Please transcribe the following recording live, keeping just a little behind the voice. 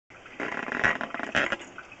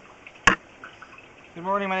Good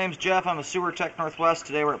morning, my name is Jeff. I'm a sewer tech Northwest.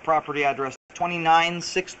 Today we're at property address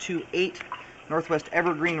 29628 Northwest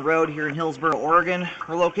Evergreen Road here in Hillsboro, Oregon.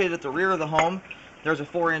 We're located at the rear of the home. There's a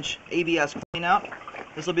 4-inch ABS cleanout.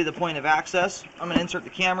 This will be the point of access. I'm going to insert the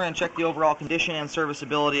camera and check the overall condition and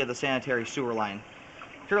serviceability of the sanitary sewer line.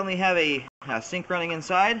 Currently have a sink running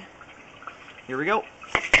inside. Here we go.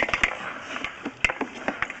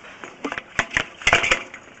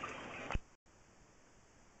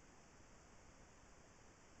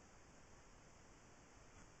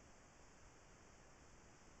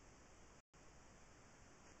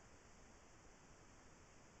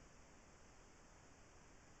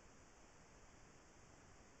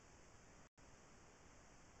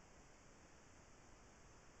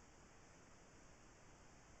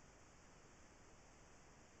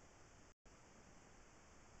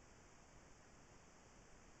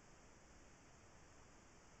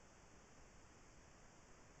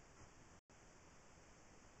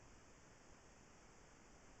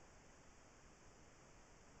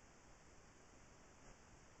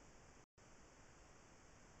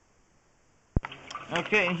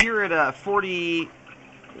 Okay, and here at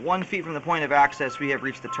 41 feet from the point of access, we have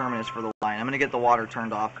reached the terminus for the line. I'm going to get the water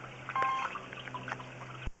turned off.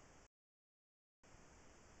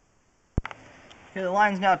 Okay, the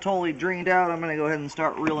line's now totally drained out. I'm going to go ahead and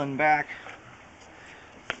start reeling back.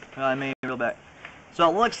 I may reel back. So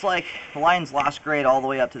it looks like the line's lost grade all the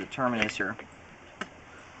way up to the terminus here.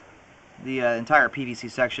 The entire PVC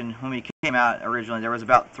section, when we came out originally, there was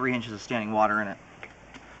about 3 inches of standing water in it.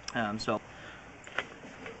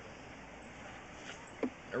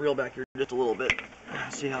 I reel back here just a little bit,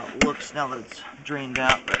 see how it looks now that it's drained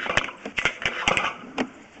out.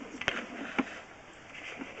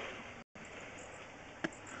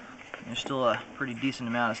 There's still a pretty decent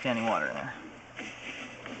amount of standing water in there.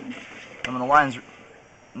 And when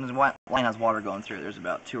the line has water going through, there's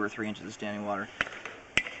about 2 or 3 inches of standing water.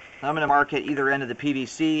 I'm going to mark at either end of the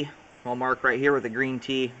PVC. I'll mark right here with a green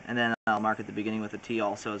T, and then I'll mark at the beginning with a T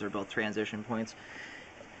also, as they're both transition points.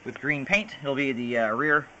 With green paint, it'll be the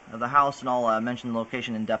rear of the house, and I'll mention the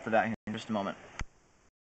location and depth of that here in just a moment.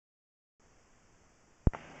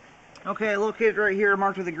 Okay, located right here,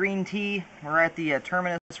 marked with a green T. We're at the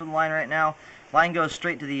terminus for the line right now. Line goes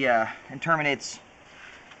straight to the and terminates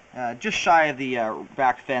just shy of the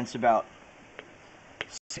back fence, about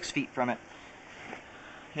 6 feet from it.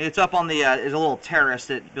 It's up on the, there's a little terrace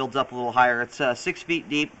that builds up a little higher. It's 6 feet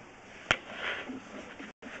deep.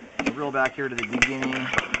 Reel back here to the beginning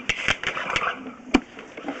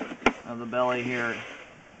of the belly here.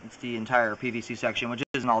 It's the entire PVC section, which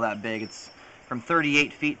isn't all that big. It's from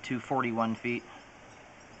 38 feet to 41 feet.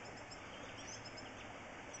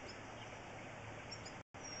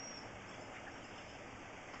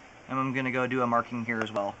 And I'm going to go do a marking here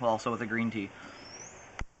as well, also with a green T.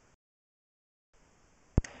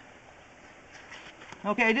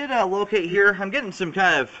 Okay, I did locate here. I'm getting some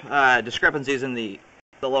kind of discrepancies in the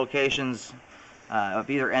locations of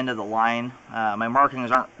either end of the line. My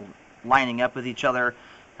markings aren't lining up with each other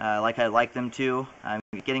like I'd like them to. I'm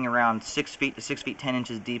getting around 6 feet to 6 feet 10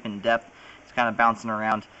 inches deep in depth. It's kind of bouncing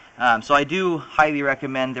around. So I do highly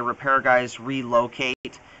recommend the repair guys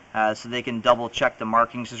relocate so they can double check the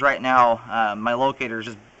markings, because right now my locator is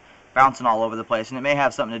just bouncing all over the place, and it may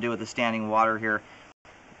have something to do with the standing water here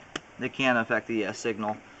that can affect the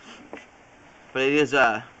signal. But it is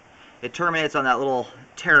it terminates on that little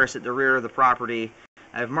terrace at the rear of the property.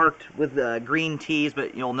 I've marked with green T's,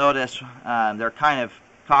 but you'll notice they're kind of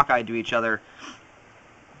cockeyed to each other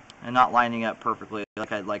and not lining up perfectly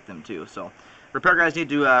like I'd like them to. So repair guys need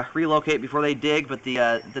to relocate before they dig, but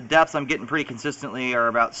the depths I'm getting pretty consistently are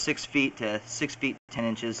about 6 feet to 6 feet 10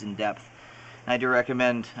 inches in depth. And I do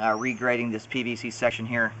recommend regrading this PVC section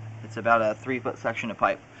here. It's about a 3-foot section of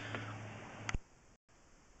pipe.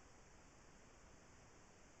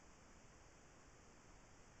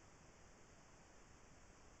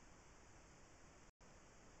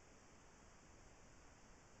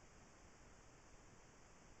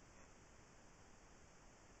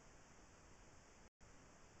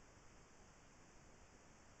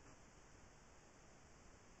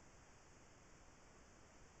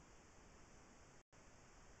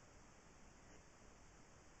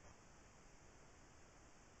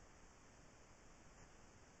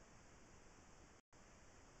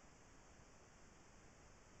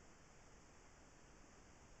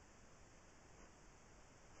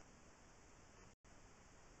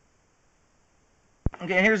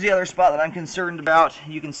 Okay, and here's the other spot that I'm concerned about.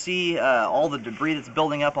 You can see all the debris that's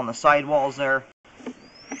building up on the sidewalls there.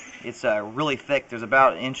 It's really thick. There's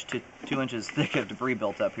about 1 inch to 2 inches thick of debris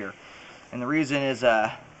built up here. And the reason is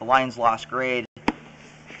the line's lost grade.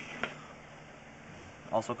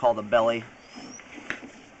 also called the belly.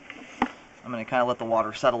 I'm going to kind of let the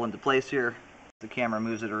water settle into place here. The camera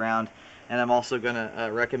moves it around. And I'm also going to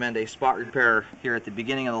recommend a spot repair here at the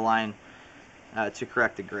beginning of the line to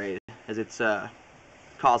correct the grade, as it's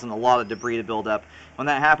causing a lot of debris to build up. When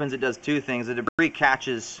that happens, it does two things. The debris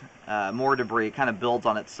catches more debris. It kind of builds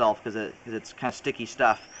on itself because it's kind of sticky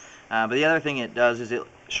stuff. But the other thing it does is it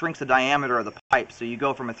shrinks the diameter of the pipe. So you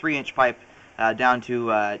go from a 3-inch pipe down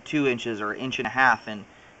to 2 inches or 1.5 inches, and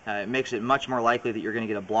it makes it much more likely that you're going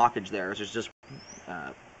to get a blockage there. It's just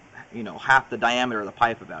half the diameter of the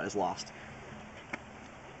pipe about is lost.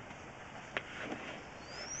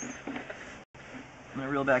 I'm going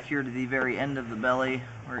to reel back here to the very end of the belly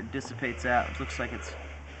where it dissipates at. It looks like it's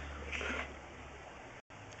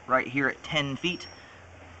right here at 10 feet.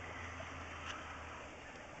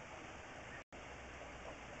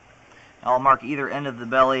 I'll mark either end of the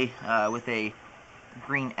belly with a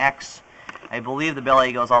green X. I believe the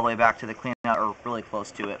belly goes all the way back to the cleanout, or really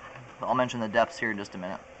close to it. I'll mention the depths here in just a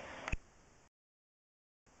minute.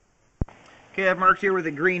 Okay, I've marked here with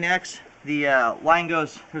a green X. The line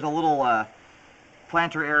goes, there's a little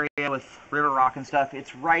planter area with river rock and stuff.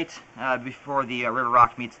 It's right before the river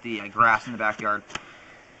rock meets the grass in the backyard.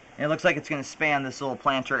 And it looks like it's going to span this little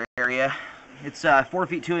planter area. It's 4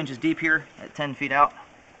 feet 2 inches deep here at 10 feet out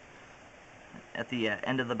at the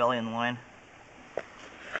end of the belly in the line.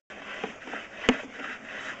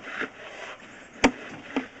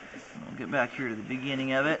 We'll get back here to the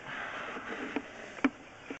beginning of it.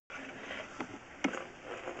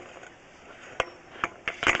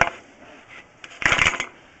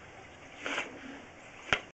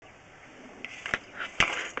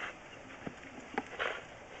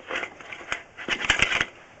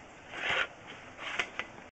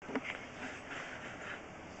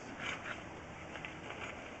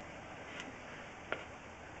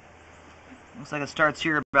 Looks like it starts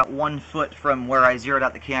here about 1 foot from where I zeroed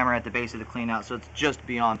out the camera at the base of the cleanout, so it's just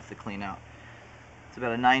beyond the cleanout. It's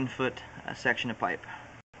about a 9-foot section of pipe.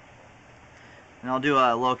 And I'll do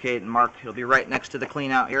a locate and mark. It'll be right next to the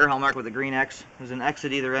cleanout here. I'll mark with a green X. There's an X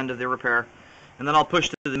at either end of the repair. And then I'll push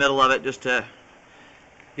to the middle of it just to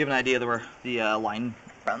give an idea of where the line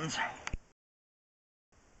runs.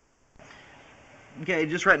 Okay,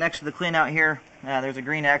 just right next to the cleanout here, there's a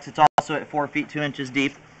green X. It's also at 4 feet 2 inches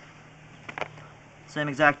deep. Same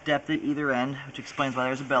exact depth at either end, which explains why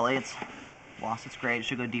there's a belly. It's lost its grade. It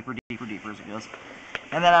should go deeper, deeper, deeper as it goes.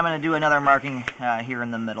 And then I'm going to do another marking here in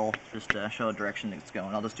the middle, just to show a direction that it's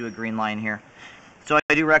going. I'll just do a green line here. So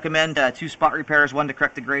I do recommend 2 spot repairs, one to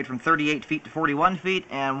correct the grade from 38 feet to 41 feet,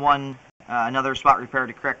 and another spot repair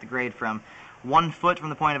to correct the grade from 1 foot from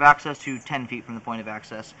the point of access to 10 feet from the point of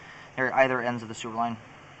access. They're either ends of the sewer line,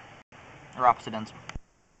 or opposite ends.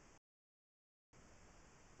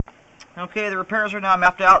 Okay, the repairs are now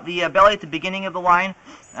mapped out. The belly at the beginning of the line,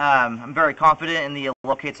 I'm very confident in the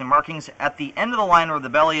locates and markings. At the end of the line where the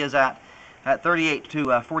belly is at 38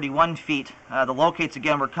 to 41 feet, the locates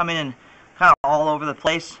again were coming in kind of all over the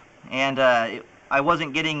place, and I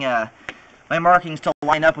wasn't getting my markings to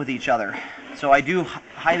line up with each other. So I do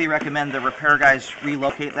highly recommend the repair guys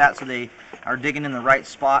relocate that so they are digging in the right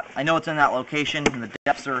spot. I know it's in that location, and the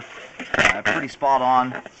depths are pretty spot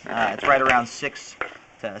on. It's right around 6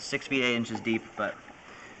 to 6 feet 8 inches deep, but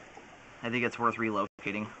I think it's worth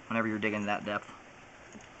relocating whenever you're digging that depth.